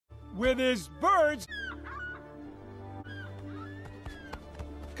with his birds.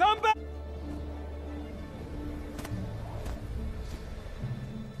 Come back!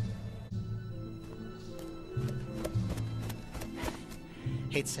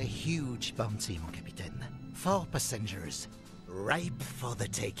 It's a huge bounty, mon capitaine. 4 passengers, ripe for the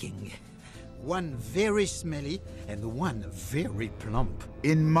taking. One very smelly and one very plump.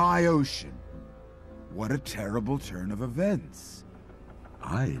 In my ocean. What a terrible turn of events.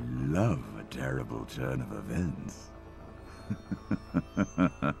 I love a terrible turn of events.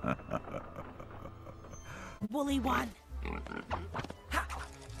 Woolly one.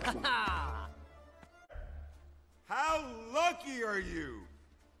 How lucky are you?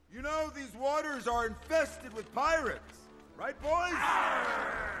 You know these waters are infested with pirates. Right, boys?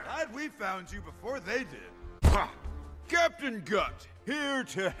 Glad we found you before they did. Captain Gut, here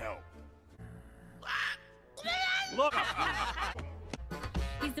to help. Look!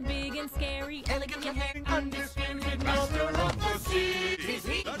 He's the big and scary, elegant and hairy, Undisputed master of the sea. Tis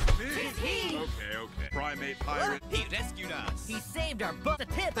he. That's me. Tis he. Okay. Primate pirate. He rescued us. He saved our butt. The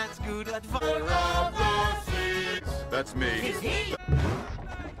tip. That's good. That's fine. Of the seas. That's me. Tis he.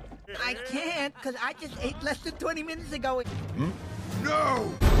 I can't, because I just ate less than 20 minutes ago.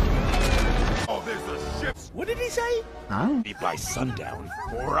 No! Oh, there's a ship. What did he say? Be by sundown,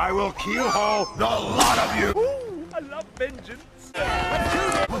 or I will keelhaul the lot of you. Ooh, I love vengeance.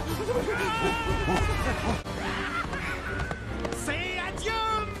 Say adieu,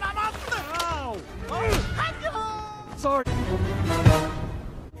 maman. Oh. Sorry.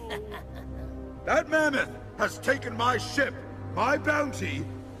 That mammoth has taken my ship, my bounty,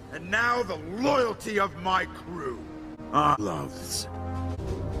 and now the loyalty of my crew. Loves.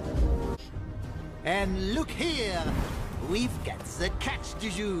 And look here, we've got the catch du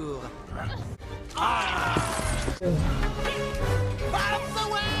jour. Out of the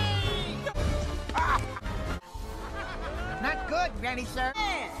way! Not good, Granny, sir.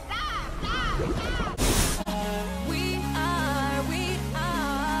 We